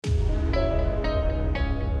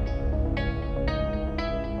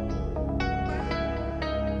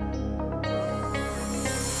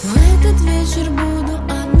Будет вечер, буду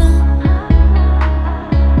одна.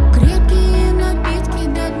 Крепкие напитки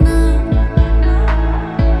до дна.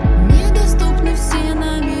 Недоступны все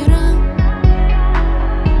номера.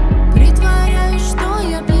 Притворяюсь, что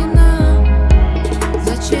я пьяна.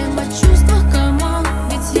 Зачем о чувствах, камон?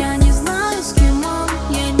 Ведь я не знаю, с кем он.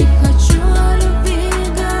 Я не хочу о любви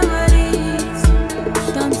говорить.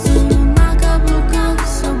 Танцую на каблуках,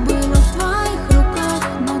 все было в твоих руках,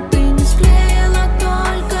 но ты не склеила,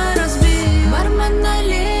 только разбил. Бармен,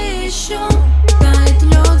 налей еще. Тает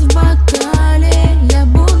лед в бокале. Я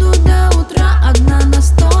буду до утра одна на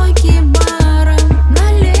стойке бара.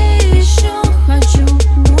 Налей еще, хочу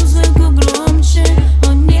музыку громче.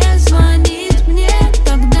 Он не звонит мне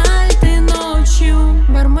тогда этой ночью.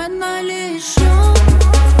 Бармен, налей еще.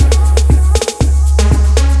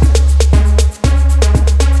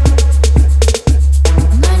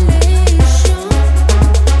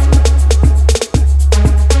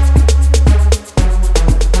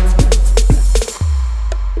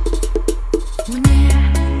 Мне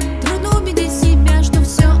трудно убедить себя, что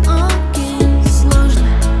все окей. Сложно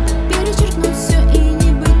перечеркнуть все и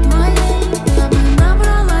не быть твоей. Я бы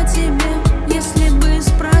набрала тебе, если бы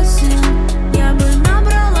спросил. Я бы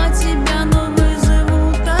набрала тебя, но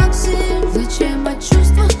вызову такси. Зачем о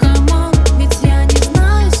чувствах, камон? Ведь я не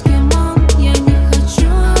знаю, с кем он. Я не хочу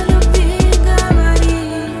о любви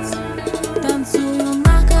говорить. Танцую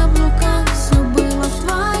на каблуках, все было в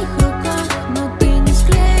твоих руках, но ты не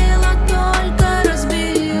склеила, только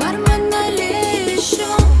разбил. Бармен, налей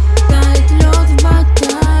еще. Тает лед в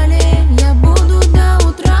бокале. Я буду до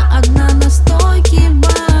утра одна на стойке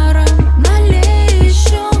бара. Налей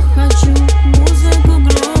еще, хочу музыку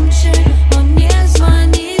громче. Он не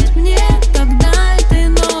звонит мне тогда этой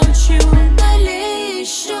ночью. Налей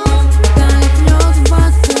еще. Тает лед в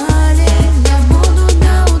бокале. Я буду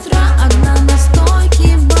до утра одна на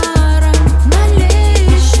стойке бара. Налей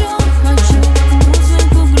еще, хочу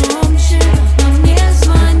музыку громче. Он не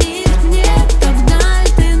звонит мне тогда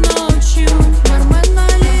этой ночью. Бармен,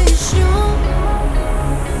 налей еще.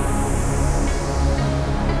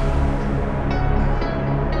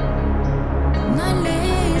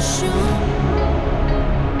 Налей еще.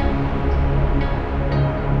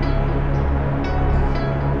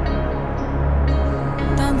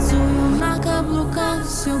 Танцую на каблуках,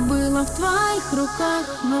 все было в твоих руках,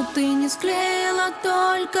 но ты не склеила,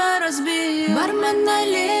 только разбил. Бармен,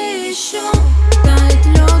 налей еще. Тает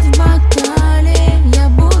лед в бокале.